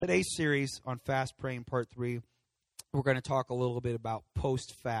Today's series on fast praying, part 3, we're going to talk a little bit about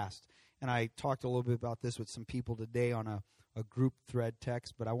post-fast. And I talked a little bit about this with some people today on a group thread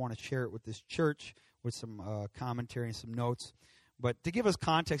text, but I want to share it with this church with some commentary and some notes. But to give us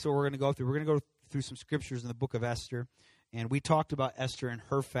context of what we're going to go through some scriptures in the book of Esther. And we talked about Esther and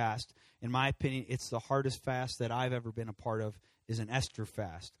her fast. In my opinion, it's the hardest fast that I've ever been a part of is an Esther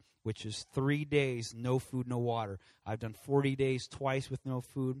fast, which is 3 days, no food, no water. I've done 40 days twice with no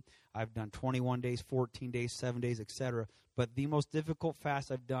food. I've done 21 days, 14 days, 7 days, etc. But the most difficult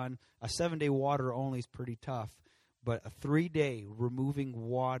fast I've done, a 7-day water only is pretty tough. But a 3-day removing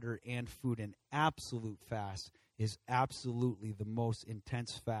water and food, an absolute fast, is absolutely the most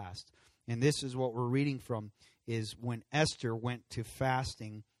intense fast. And this is what we're reading from, is when Esther went to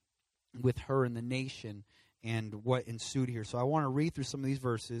fasting with her and the nation and what ensued here. So I want to read through some of these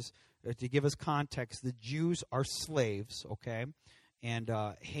verses to give us context. The Jews are slaves, okay? And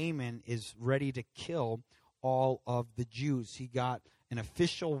Haman is ready to kill all of the Jews. He got an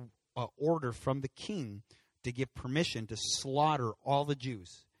official order from the king to give permission to slaughter all the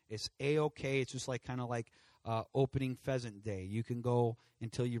Jews. It's A-okay. It's just like kind of like opening pheasant day. You can go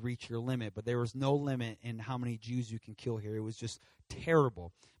until you reach your limit, but there was no limit in how many Jews you can kill here. It was just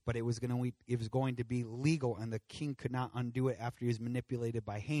terrible. But it was going to be legal, and the king could not undo it after he was manipulated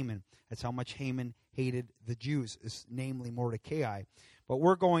by Haman. That's how much Haman hated the Jews, namely Mordecai. But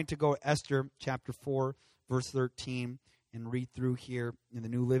we're going to go Esther chapter 4, verse 13, and read through here in the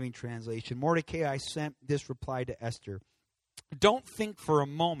New Living Translation. Mordecai sent this reply to Esther. Don't think for a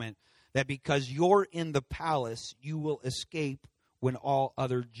moment that because you're in the palace, you will escape when all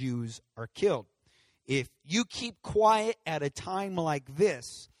other Jews are killed. If you keep quiet at a time like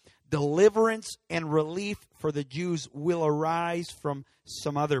this, deliverance and relief for the Jews will arise from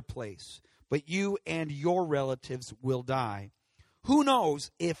some other place, but you and your relatives will die. Who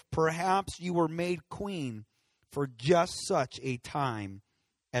knows if perhaps you were made queen for just such a time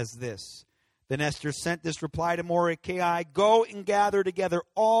as this. Then Esther sent this reply to Mordecai, go and gather together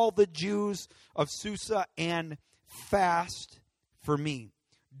all the Jews of Susa and fast for me.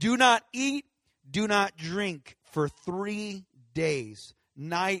 Do not eat, do not drink for 3 days,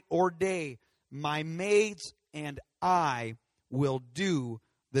 night or day. My maids and I will do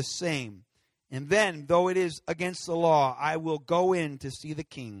the same. And then, though it is against the law, I will go in to see the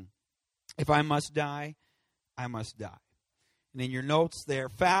king. If I must die, I must die. And in your notes there,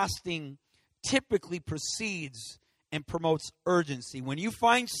 fasting typically precedes and promotes urgency. When you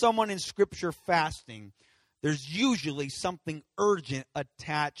find someone in Scripture fasting, there's usually something urgent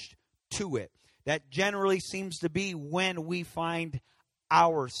attached to it. That generally seems to be when we find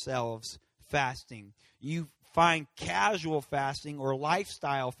ourselves fasting. You find casual fasting or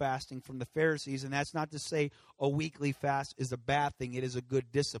lifestyle fasting from the Pharisees, and that's not to say a weekly fast is a bad thing. It is a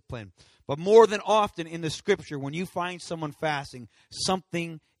good discipline. But more than often in the Scripture, when you find someone fasting,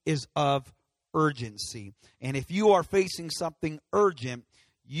 something is of urgency. And if you are facing something urgent,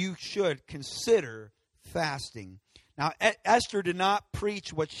 you should consider fasting. Now, Esther did not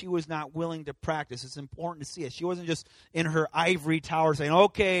preach what she was not willing to practice. It's important to see it. She wasn't just in her ivory tower saying,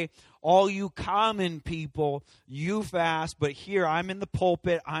 okay, all you common people, you fast, but here I'm in the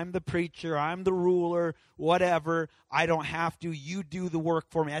pulpit, I'm the preacher, I'm the ruler, whatever. I don't have to. You do the work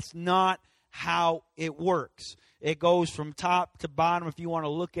for me. That's not how it works. It goes from top to bottom if you want to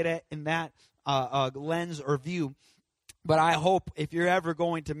look at it in that lens or view. But I hope if you're ever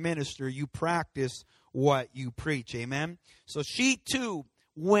going to minister, you practice what you preach. Amen? So she too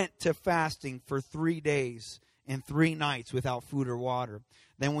went to fasting for 3 days and 3 nights without food or water.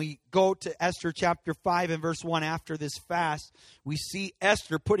 Then we go to Esther chapter 5 and verse 1. After this fast, we see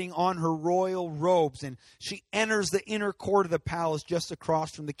Esther putting on her royal robes, and she enters the inner court of the palace just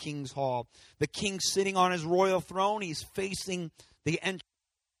across from the king's hall. The king sitting on his royal throne, he's facing the entrance.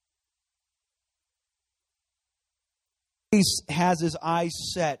 He has his eyes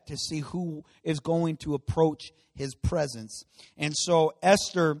set to see who is going to approach his presence. And so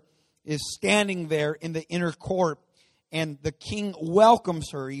Esther is standing there in the inner court, and the king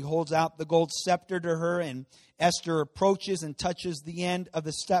welcomes her. He holds out the gold scepter to her, and Esther approaches and touches the end of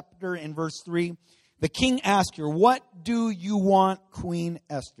the scepter. In verse 3, the king asks her, what do you want, Queen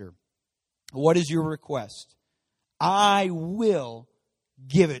Esther? What is your request? I will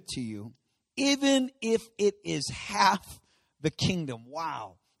give it to you, even if it is half the kingdom.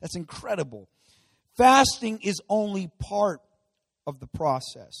 Wow, that's incredible. Fasting is only part of the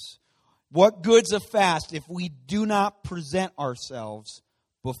process. What good's a fast if we do not present ourselves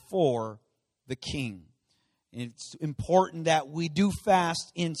before the king? And it's important that we do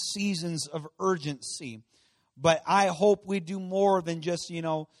fast in seasons of urgency. But I hope we do more than just,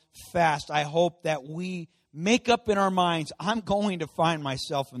 fast. I hope that we make up in our minds, I'm going to find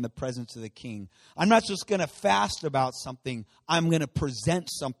myself in the presence of the King. I'm not just going to fast about something. I'm going to present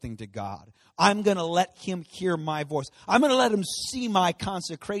something to God. I'm going to let Him hear my voice. I'm going to let Him see my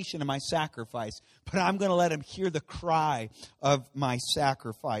consecration and my sacrifice. But I'm going to let Him hear the cry of my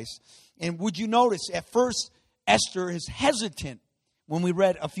sacrifice. And would you notice, at first, Esther is hesitant when we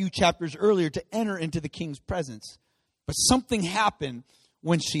read a few chapters earlier to enter into the king's presence. But something happened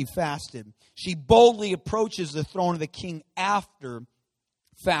when she fasted. She boldly approaches the throne of the king after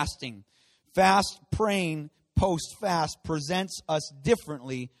fasting. Fast praying post-fast presents us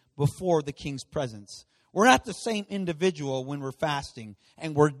differently before the king's presence. We're not the same individual when we're fasting,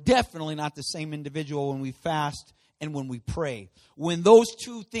 and we're definitely not the same individual when we fast and when we pray. When those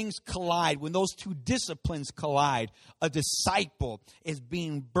two things collide, when those two disciplines collide, a disciple is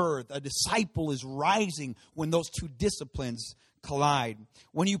being birthed. A disciple is rising when those two disciplines collide.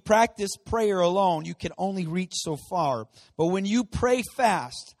 When you practice prayer alone, you can only reach so far. But when you pray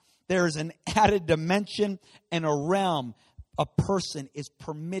fast, there is an added dimension and a realm a person is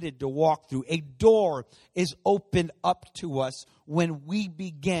permitted to walk through. A door is opened up to us when we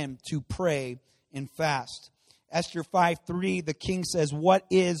begin to pray and fast. Esther 5:3, the king says, "What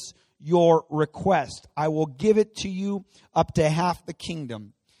is your request? I will give it to you up to half the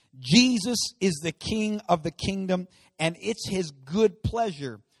kingdom." Jesus is the king of the kingdom, and it's His good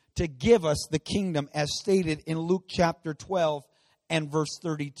pleasure to give us the kingdom, as stated in Luke chapter 12 and verse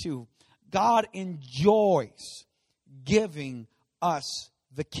 32. God enjoys giving us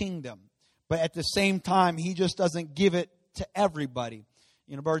the kingdom, but at the same time, He just doesn't give it to everybody.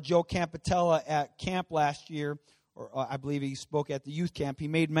 Brother Joe Campatella at camp last year, or I believe he spoke at the youth camp, he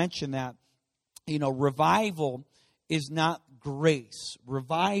made mention that, revival is not grace.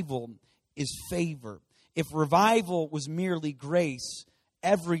 Revival is favor. If revival was merely grace,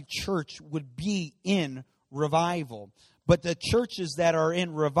 every church would be in revival. But the churches that are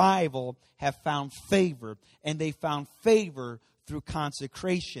in revival have found favor, and they found favor through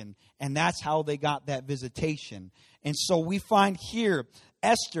consecration, and that's how they got that visitation. And so we find here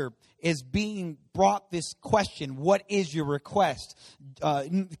Esther is being brought this question, what is your request?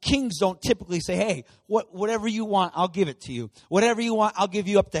 Kings don't typically say, hey, whatever you want, I'll give it to you. Whatever you want, I'll give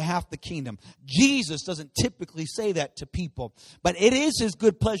you up to half the kingdom. Jesus doesn't typically say that to people, but it is His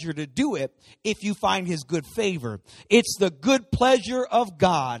good pleasure to do it if you find His good favor. It's the good pleasure of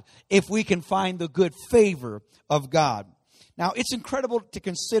God if we can find the good favor of God. Now, it's incredible to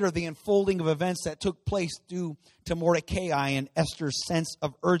consider the unfolding of events that took place due to Mordecai and Esther's sense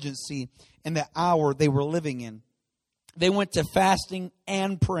of urgency in the hour they were living in. They went to fasting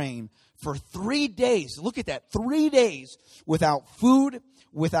and praying for 3 days. Look at that, 3 days without food,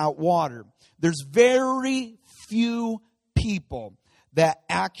 without water. There's very few people that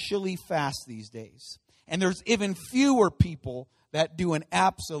actually fast these days. And there's even fewer people that do an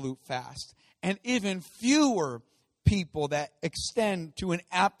absolute fast. And even fewer people that extend to an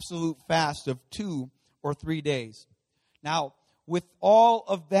absolute fast of 2 or 3 days. Now, with all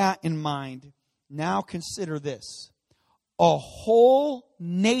of that in mind, now consider this. A whole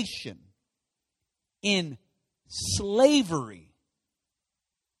nation in slavery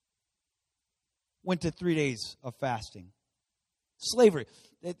went to 3 days of fasting. Slavery.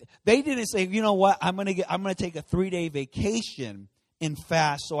 They didn't say, you know what, I'm going to take a 3-day vacation and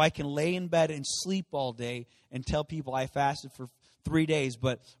fast so I can lay in bed and sleep all day and tell people I fasted for 3 days,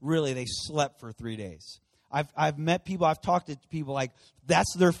 but really they slept for 3 days. I've met people, I've talked to people like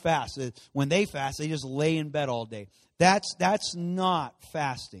that's their fast. When they fast, they just lay in bed all day. That's not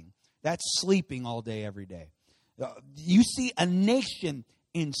fasting. That's sleeping all day, every day. You see a nation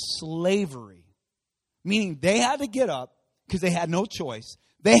in slavery, meaning they had to get up because they had no choice.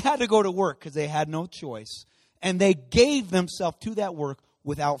 They had to go to work because they had no choice. And they gave themselves to that work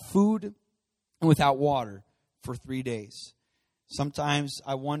without food and without water for 3 days. Sometimes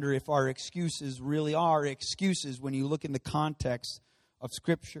I wonder if our excuses really are excuses when you look in the context of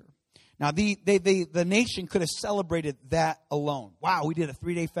Scripture. Now, the nation could have celebrated that alone. Wow, we did a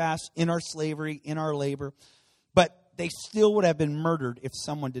 3-day fast in our slavery, in our labor. But they still would have been murdered if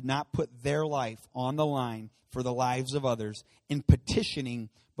someone did not put their life on the line for the lives of others in petitioning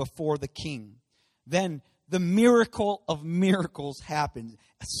before the king. Then the miracle of miracles happens.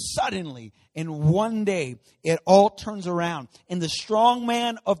 Suddenly, in one day, it all turns around. And the strong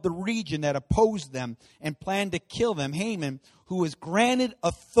man of the region that opposed them and planned to kill them, Haman, who was granted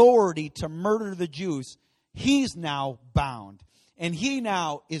authority to murder the Jews, he's now bound. And he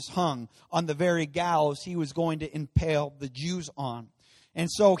now is hung on the very gallows he was going to impale the Jews on. And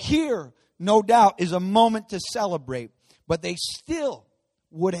so here, no doubt, is a moment to celebrate. But they still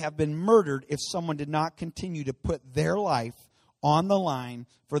would have been murdered if someone did not continue to put their life on the line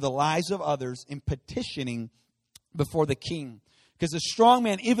for the lives of others in petitioning before the king. Because the strong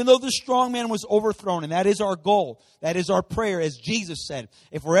man, even though the strong man was overthrown, and that is our goal, that is our prayer, as Jesus said,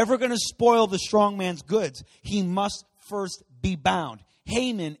 if we're ever going to spoil the strong man's goods, he must first be bound.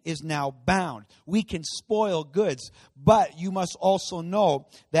 Haman is now bound. We can spoil goods, but you must also know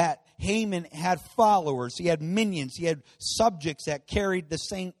that Haman had followers, he had minions, he had subjects that carried the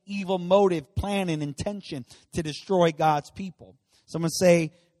same evil motive, plan, and intention to destroy God's people. Someone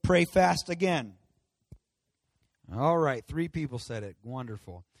say, pray fast again. All right, 3 people said it.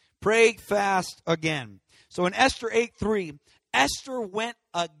 Wonderful. Pray fast again. So in Esther 8:3, Esther went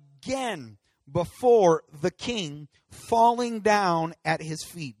again before the king, falling down at his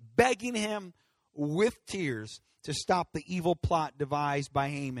feet, begging him with tears to stop the evil plot devised by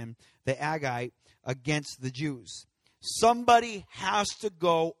Haman, the Agagite, against the Jews. Somebody has to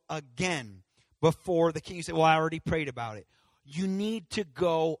go again before the king. You say, well, I already prayed about it. You need to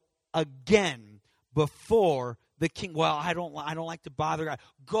go again before the king. Well, I don't like to bother God.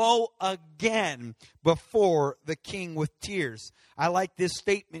 Go again before the king with tears. I like this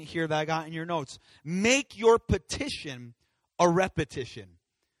statement here that I got in your notes. Make your petition a repetition.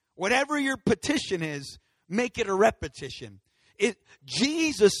 Whatever your petition is, make it a repetition.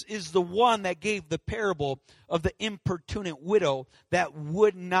 Jesus is the one that gave the parable of the importunate widow that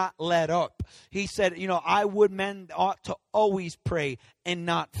would not let up. He said, men ought to always pray and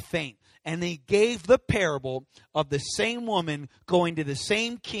not faint. And he gave the parable of the same woman going to the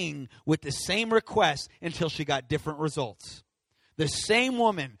same king with the same request until she got different results. The same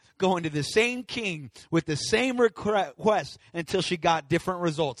woman going to the same king with the same request until she got different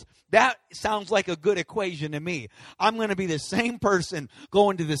results. That sounds like a good equation to me. I'm going to be the same person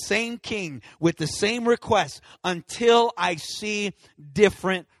going to the same king with the same request until I see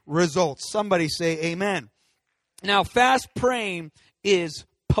different results. Somebody say amen. Now, fast praying is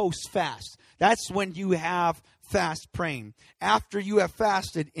post-fast. That's when you have fast praying. After you have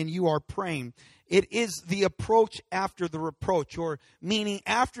fasted and you are praying, it is the approach after the reproach, or meaning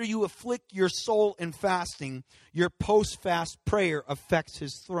after you afflict your soul in fasting, your post-fast prayer affects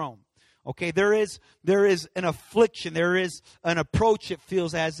his throne. Okay, there is an affliction, there is an approach, it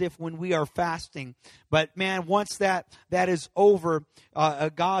feels as if when we are fasting. But man, once that is over,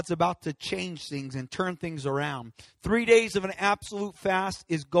 God's about to change things and turn things around. 3 days of an absolute fast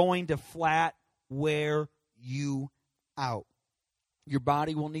is going to flat wear you out. Your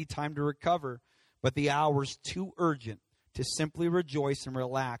body will need time to recover, but the hour's too urgent to simply rejoice and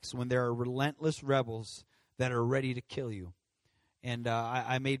relax when there are relentless rebels that are ready to kill you. And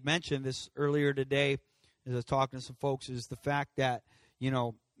I made mention this earlier today as I was talking to some folks, is the fact that,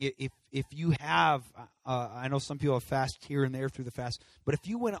 if you have, I know some people have fast here and there through the fast, but if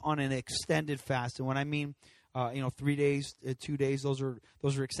you went on an extended fast, and when I mean, 3 days, 2 days, those are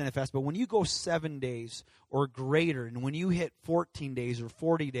extended fasts. But when you go 7 days or greater, and when you hit 14 days or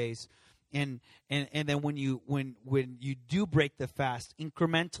 40 days, and then when you do break the fast,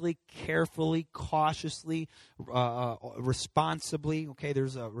 incrementally, carefully, cautiously, responsibly, okay,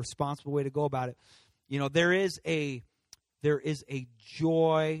 there's a responsible way to go about it. There is a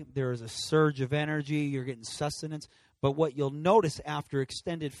joy, there is a surge of energy, you're getting sustenance. But what you'll notice after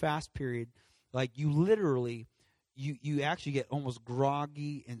extended fast period, like you literally, you actually get almost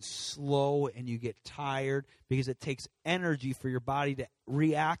groggy and slow, and you get tired because it takes energy for your body to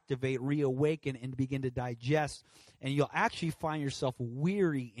reactivate, reawaken, and begin to digest. And you'll actually find yourself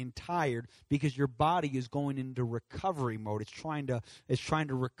weary and tired because your body is going into recovery mode. It's trying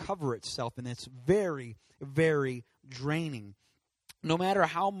to recover itself, and it's very, very draining. No matter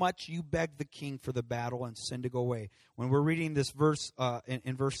how much you beg the king for the battle and sin to go away. When we're reading this verse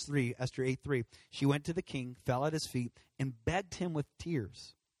in verse 3, Esther 8:3, she went to the king, fell at his feet, and begged him with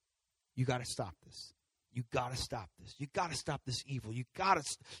tears. You got to stop this. You got to stop this. You got to stop this evil. You got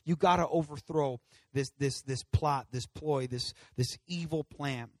to overthrow this plot, this ploy, this evil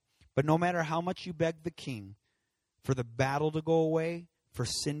plan. But no matter how much you beg the king for the battle to go away, for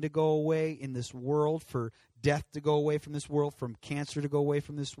sin to go away in this world, for death to go away from this world, from cancer to go away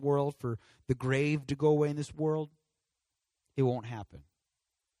from this world, for the grave to go away in this world, it won't happen.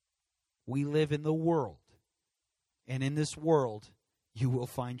 We live in the world, and in this world, you will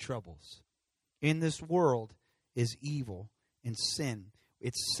find troubles. In this world is evil and sin.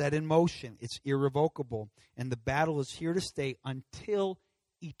 It's set in motion. It's irrevocable. And the battle is here to stay until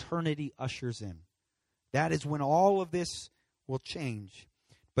eternity ushers in. That is when all of this will change.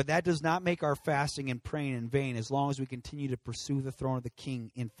 But that does not make our fasting and praying in vain as long as we continue to pursue the throne of the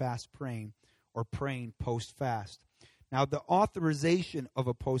King in fast praying or praying post-fast. Now, the authorization of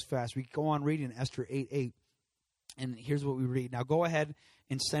a post-fast, we go on reading Esther 8:8, and here's what we read. Now, go ahead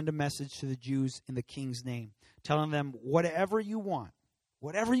and send a message to the Jews in the king's name, telling them whatever you want,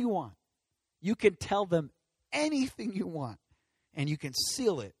 you can tell them anything you want, and you can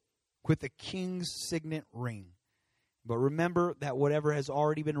seal it with the king's signet ring. But remember that whatever has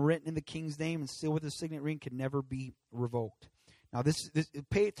already been written in the king's name and sealed with the signet ring can never be revoked. Now, this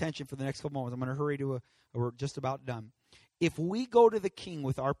pay attention for the next couple moments. I'm going to hurry to we're just about done. If we go to the king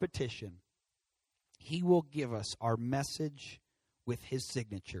with our petition, he will give us our message with his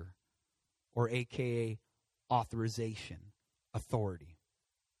signature, or AKA authorization, authority.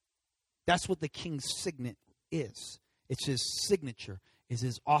 That's what the king's signet is. It's his signature, it's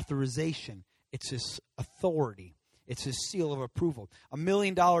his authorization, it's his authority. It's his seal of approval. $1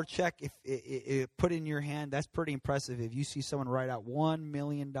 million check, if it put in your hand, that's pretty impressive. If you see someone write out $1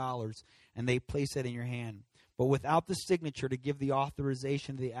 million and they place it in your hand. But without the signature to give the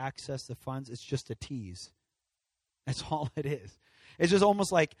authorization to the access to funds, it's just a tease. That's all it is. It's just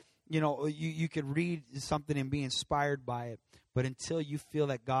almost like, you could read something and be inspired by it. But until you feel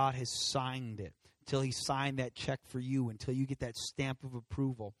that God has signed it, until he signed that check for you, until you get that stamp of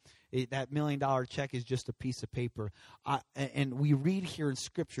approval, that $1 million check is just a piece of paper. And we read here in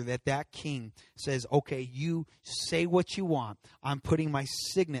Scripture that king says, okay, you say what you want. I'm putting my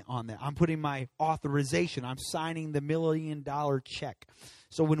signet on that. I'm putting my authorization. I'm signing the $1 million check.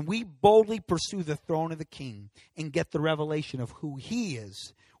 So when we boldly pursue the throne of the king and get the revelation of who he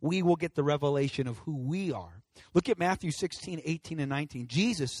is, we will get the revelation of who we are. Look at Matthew 16:18 and 19.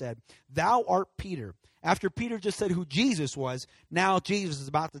 Jesus said, "Thou art Peter." After Peter just said who Jesus was, now Jesus is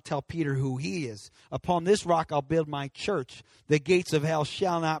about to tell Peter who he is. "Upon this rock I'll build my church. The gates of hell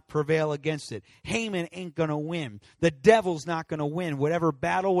shall not prevail against it." Haman ain't going to win. The devil's not going to win. Whatever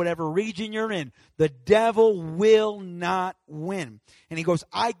battle, whatever region you're in, the devil will not win. And he goes,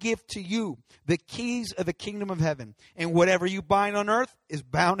 "I give to you the keys of the kingdom of heaven. And whatever you bind on earth is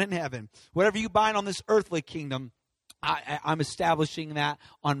bound in heaven. Whatever you bind on this earthly kingdom, I'm establishing that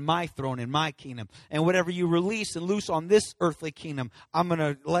on my throne in my kingdom. And whatever you release and loose on this earthly kingdom, I'm going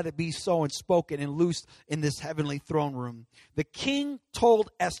to let it be so and spoken and loosed in this heavenly throne room." The king told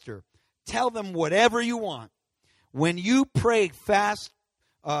Esther, tell them whatever you want. When you pray fast,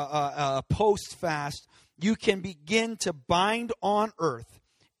 post-fast, you can begin to bind on earth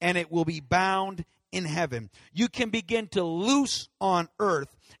and it will be bound in heaven. You can begin to loose on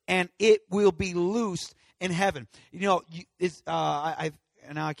earth and it will be loosed in heaven. Now I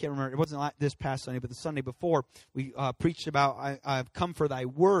can't remember. It wasn't like this past Sunday, but the Sunday before, we preached about I've come for thy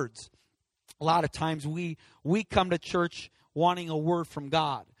words. A lot of times we come to church wanting a word from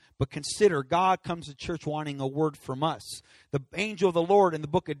God. But consider, God comes to church wanting a word from us. The angel of the Lord in the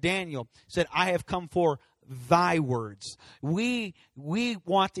book of Daniel said, "I have come for thy words." We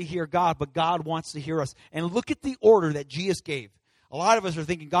want to hear God, but God wants to hear us. And look at the order that Jesus gave. A lot of us are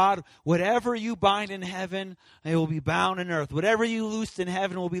thinking, God, whatever you bind in heaven, it will be bound in earth. Whatever you loose in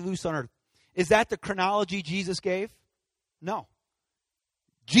heaven will be loose on earth. Is that the chronology Jesus gave? No.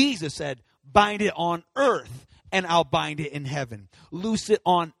 Jesus said, bind it on earth and I'll bind it in heaven. Loose it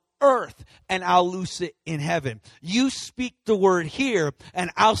on earth and I'll loose it in heaven. You speak the word here and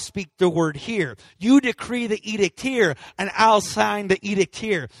I'll speak the word here. You decree the edict here and I'll sign the edict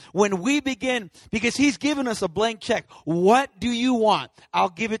here. When we begin, because he's given us a blank check, what do you want? I'll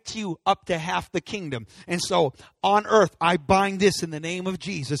give it to you up to half the kingdom. And so on earth, I bind this in the name of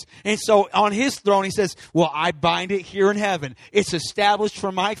Jesus. And so on his throne, he says, well, I bind it here in heaven. It's established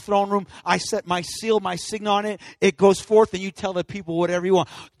for my throne room. I set my seal, my sign on it. It goes forth and you tell the people whatever you want.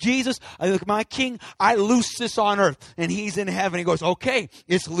 Jesus, my king, I loose this on earth. And he's in heaven. He goes, okay,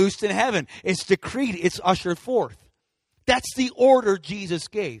 it's loosed in heaven. It's decreed. It's ushered forth. That's the order Jesus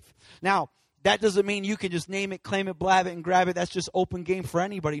gave. Now, that doesn't mean you can just name it, claim it, blab it, and grab it. That's just open game for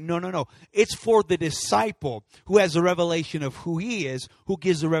anybody. No. It's for the disciple who has a revelation of who he is, who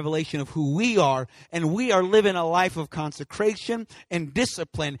gives a revelation of who we are. And we are living a life of consecration and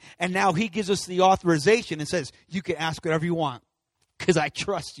discipline. And now he gives us the authorization and says, you can ask whatever you want. Because I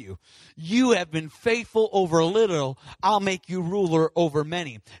trust you. You have been faithful over little. I'll make you ruler over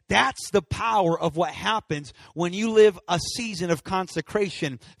many. That's the power of what happens when you live a season of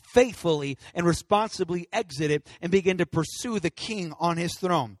consecration faithfully and responsibly exit it and begin to pursue the King on his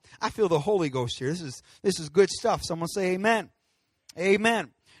throne. I feel the Holy Ghost here. This is good stuff. Someone say amen. Amen.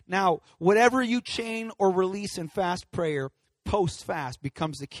 Now, whatever you chain or release in fast prayer, post-fast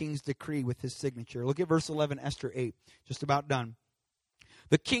becomes the King's decree with his signature. Look at verse 11, Esther 8. Just about done.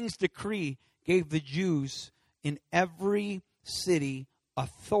 The king's decree gave the Jews in every city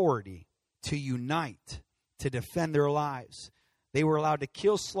authority to unite, to defend their lives. They were allowed to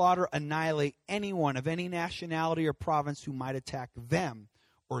kill, slaughter, annihilate anyone of any nationality or province who might attack them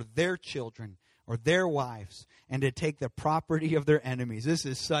or their children or their wives, and to take the property of their enemies. This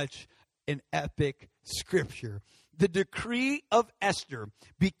is such an epic scripture. The decree of Esther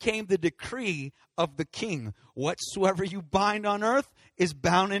became the decree of the king. Whatsoever you bind on earth is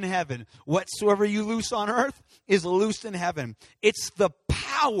bound in heaven. Whatsoever you loose on earth is loosed in heaven. It's the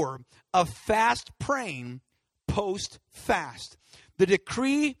power of fast praying post-fast. The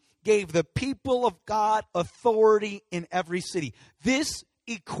decree gave the people of God authority in every city. This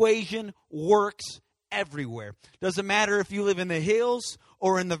equation works everywhere. Doesn't matter if you live in the hills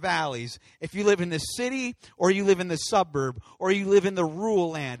or in the valleys, if you live in the city or you live in the suburb or you live in the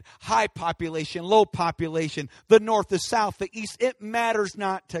rural land, high population, low population, the north, the south, the east, it matters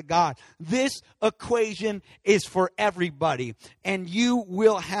not to God. This equation is for everybody, and you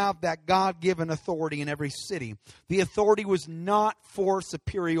will have that God-given authority in every city. The authority was not for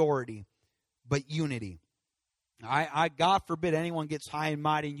superiority, but unity. I God forbid anyone gets high and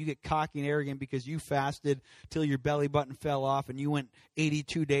mighty and you get cocky and arrogant because you fasted till your belly button fell off and you went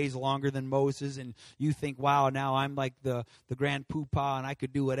 82 days longer than Moses, and you think, wow, now I'm like the grand poobah and I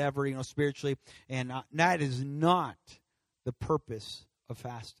could do whatever, spiritually. And that is not the purpose of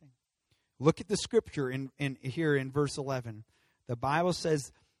fasting. Look at the scripture in here in verse 11. The Bible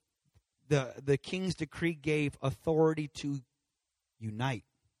says the king's decree gave authority to unite.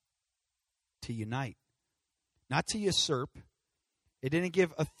 To unite. Not to usurp. It didn't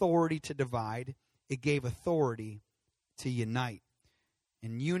give authority to divide. It gave authority to unite.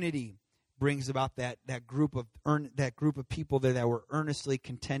 And unity brings about that group of people there that were earnestly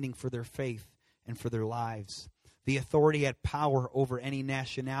contending for their faith and for their lives. The authority had power over any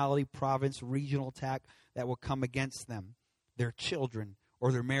nationality, province, regional attack that will come against them, their children,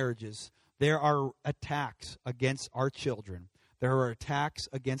 or their marriages. There are attacks against our children. There are attacks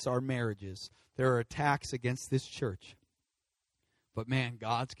against our marriages. There are attacks against this church. But man,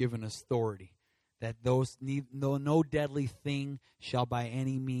 God's given us authority that no deadly thing shall by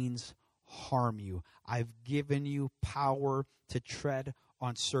any means harm you. I've given you power to tread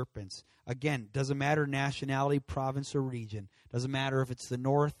on serpents. Again, doesn't matter nationality, province, or region. Doesn't matter if it's the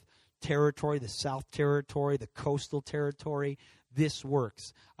North Territory, the South Territory, the Coastal Territory. This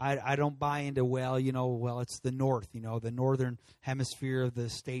works. I don't buy into, it's the North, the northern hemisphere of the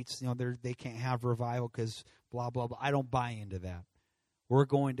states, they can't have revival because blah, blah, blah. I don't buy into that. We're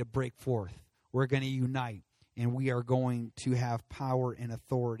going to break forth. We're going to unite, and we are going to have power and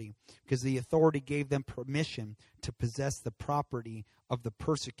authority because the authority gave them permission to possess the property of the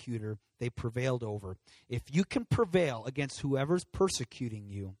persecutor they prevailed over. If you can prevail against whoever's persecuting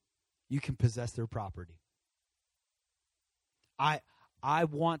you, you can possess their property. I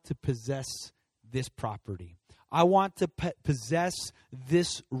want to possess this property. I want to possess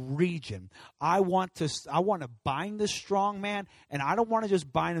this region. I want to bind this strong man, and I don't want to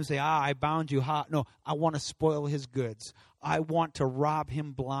just bind him and say, I bound you hot. No, I want to spoil his goods. I want to rob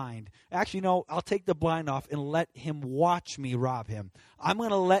him blind. Actually, no, I'll take the blind off and let him watch me rob him. I'm going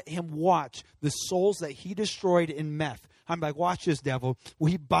to let him watch the souls that he destroyed in meth. I'm like, watch this, devil.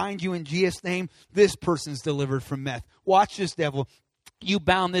 We bind you in Jesus' name. This person's delivered from meth. Watch this, devil. You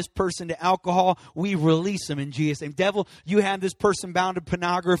bound this person to alcohol. We release them in Jesus' name. Devil, you had this person bound to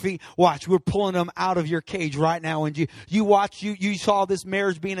pornography. Watch, we're pulling them out of your cage right now. And you watch, you saw this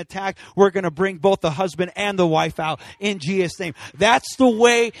marriage being attacked. We're going to bring both the husband and the wife out in Jesus' name. That's the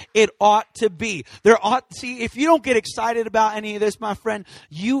way it ought to be. See, if you don't get excited about any of this, my friend,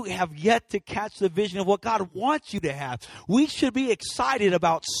 you have yet to catch the vision of what God wants you to have. We should be excited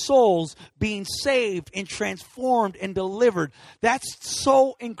about souls being saved and transformed and delivered. That's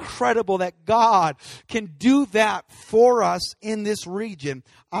so incredible that God can do that for us in this region.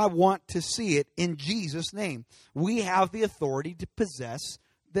 I want to see it in Jesus' name. We have the authority to possess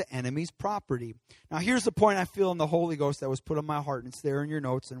the enemy's property. Now, here's the point I feel in the Holy Ghost that was put on my heart, and it's there in your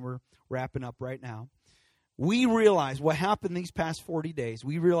notes, and we're wrapping up right now. We realize what happened these past 40 days.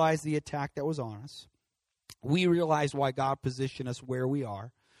 We realize the attack that was on us. We realize why God positioned us where we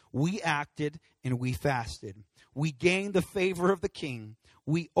are. We acted and we fasted. We gained the favor of the king.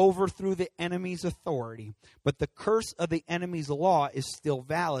 We overthrew the enemy's authority. But the curse of the enemy's law is still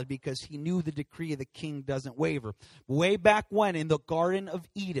valid because he knew the decree of the king doesn't waver. Way back when in the Garden of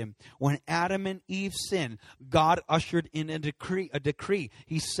Eden, when Adam and Eve sinned, God ushered in a decree.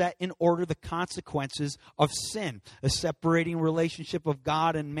 He set in order the consequences of sin, a separating relationship of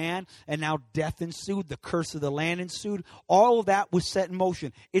God and man, and now death ensued, the curse of the land ensued. All of that was set in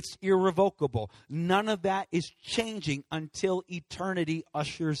motion. It's irrevocable. None of that is changing until eternity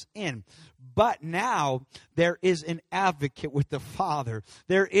ushers in. But now there is an advocate with the Father.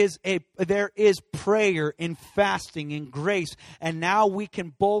 There is prayer and fasting and grace. And now we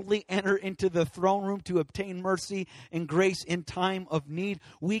can boldly enter into the throne room to obtain mercy and grace in time of need.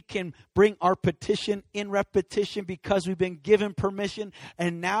 We can bring our petition in repetition because we've been given permission.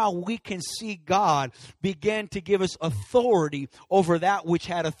 And now we can see God begin to give us authority over that which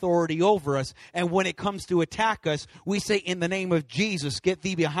had authority over us. And when it comes to attack us, we say, in the name of Jesus, get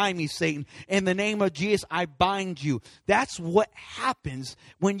thee behind me, Satan. In the name of Jesus, I bind you. That's what happens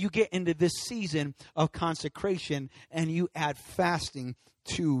when you get into this season of consecration and you add fasting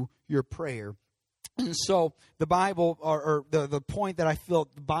to your prayer. And so the Bible, or the point that I feel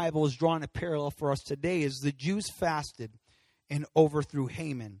the Bible is drawing a parallel for us today is the Jews fasted and overthrew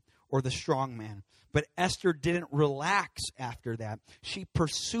Haman, or the strong man. But Esther didn't relax after that. She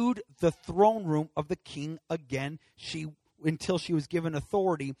pursued the throne room of the king again. Until she was given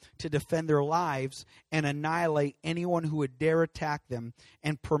authority to defend their lives and annihilate anyone who would dare attack them,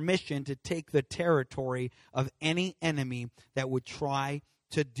 and permission to take the territory of any enemy that would try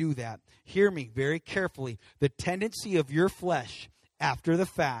to do that. Hear me very carefully. The tendency of your flesh after the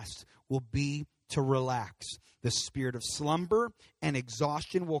fast will be to relax. The spirit of slumber and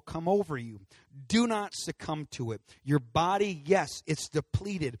exhaustion will come over you. Do not succumb to it. Your body, yes, it's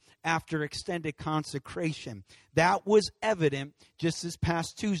depleted after extended consecration. That was evident just this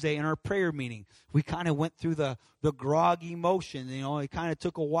past Tuesday in our prayer meeting. We kind of went through the groggy motion. It kind of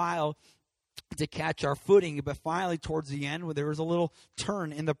took a while to catch our footing, but finally towards the end, there was a little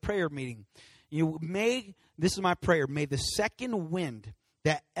turn in the prayer meeting. This is my prayer, may the second wind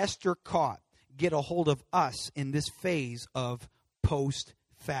that Esther caught get a hold of us in this phase of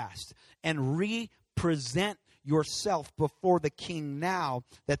post-fast and represent yourself before the king now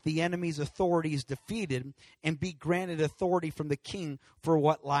that the enemy's authority is defeated, and be granted authority from the king for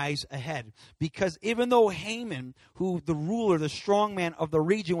what lies ahead. Because even though Haman, who the ruler, the strong man of the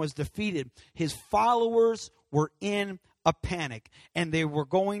region, was defeated, his followers were in a panic, and they were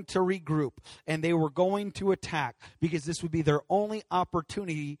going to regroup, and they were going to attack, because this would be their only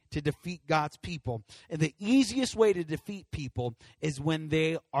opportunity to defeat God's people. And the easiest way to defeat people is when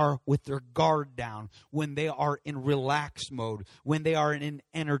they are with their guard down, when they are in relaxed mode, when they are in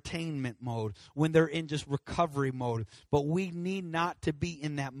entertainment mode, when they're in just recovery mode. But we need not to be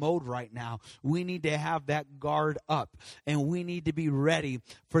in that mode right now. We need to have that guard up, and we need to be ready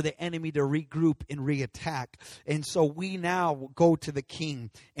for the enemy to regroup and reattack. And so we now go to the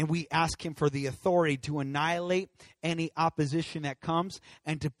king and we ask him for the authority to annihilate any opposition that comes,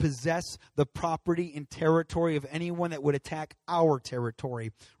 and to possess the property and territory of anyone that would attack our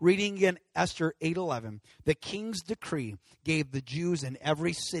territory. Reading again Esther 8:11, the king's decree gave the Jews in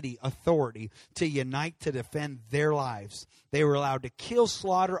every city authority to unite to defend their lives. They were allowed to kill,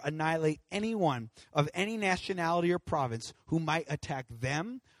 slaughter, annihilate anyone of any nationality or province who might attack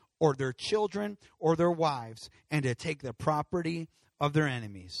them or their children or their wives, and to take the property of their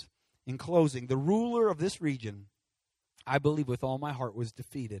enemies. In closing, the ruler of this region, I believe with all my heart, was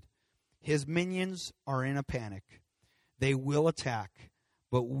defeated. His minions are in a panic. They will attack,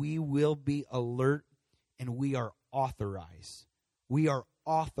 but we will be alert, and we are authorized. We are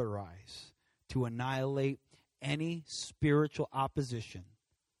authorized to annihilate any spiritual opposition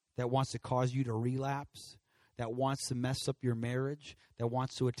that wants to cause you to relapse, that wants to mess up your marriage, that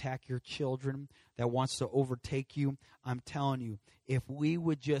wants to attack your children, that wants to overtake you. I'm telling you, if we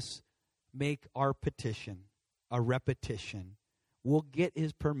would just make our petition a repetition, we'll get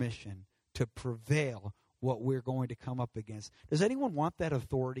his permission to prevail what we're going to come up against. Does anyone want that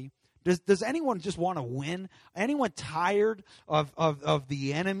authority? Does anyone just want to win? Anyone tired of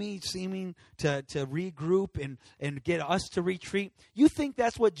the enemy seeming to regroup and get us to retreat? You think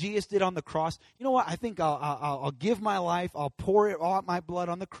that's what Jesus did on the cross? You know what? I think I'll give my life. I'll pour out my blood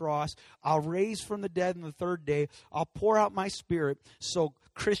on the cross. I'll raise from the dead on the third day. I'll pour out my spirit so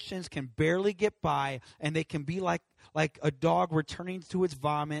Christians can barely get by, and they can be like like a dog returning to its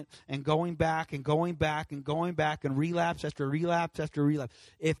vomit and going back and going back and going back and relapse after relapse after relapse.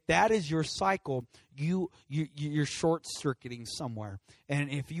 If that is your cycle, you're short-circuiting somewhere. And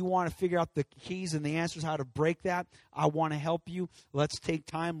if you want to figure out the keys and the answers how to break that, I want to help you. Let's take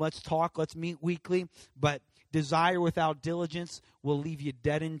time. Let's talk. Let's meet weekly. But desire without diligence will leave you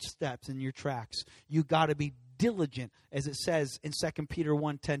dead in steps in your tracks. You got to be diligent, as it says in 2 Peter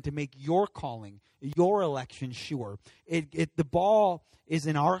 1:10, to make your calling, your election sure. The ball is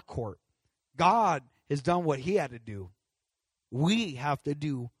in our court. God has done what he had to do. We have to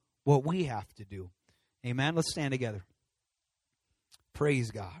do what we have to do. Amen. Let's stand together. Praise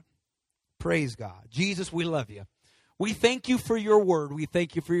God. Praise God. Jesus, we love you. We thank you for your word. We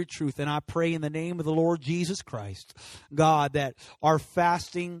thank you for your truth. And I pray in the name of the Lord Jesus Christ, God, that our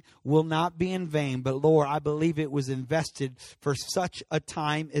fasting will not be in vain. But Lord, I believe it was invested for such a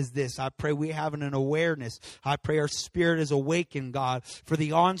time as this. I pray we have an awareness. I pray our spirit is awakened, God, for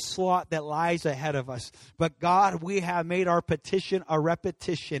the onslaught that lies ahead of us. But God, we have made our petition a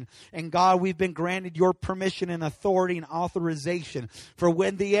repetition. And God, we've been granted your permission and authority and authorization. For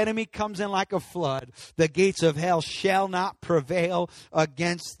when the enemy comes in like a flood, the gates of hell shall not prevail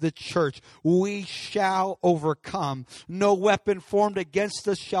against the church. We shall overcome. No weapon formed against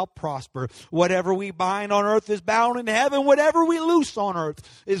us shall prosper. Whatever we bind on earth is bound in heaven. Whatever we loose on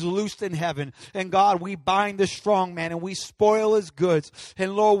earth is loosed in heaven. And God, we bind the strong man and we spoil his goods.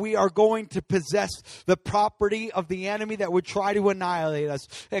 And Lord, we are going to possess the property of the enemy that would try to annihilate us.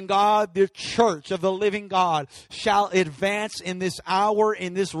 And God, the church of the living God shall advance in this hour,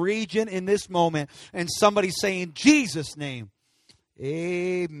 in this region, in this moment. And somebody saying, Jesus' name,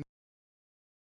 amen.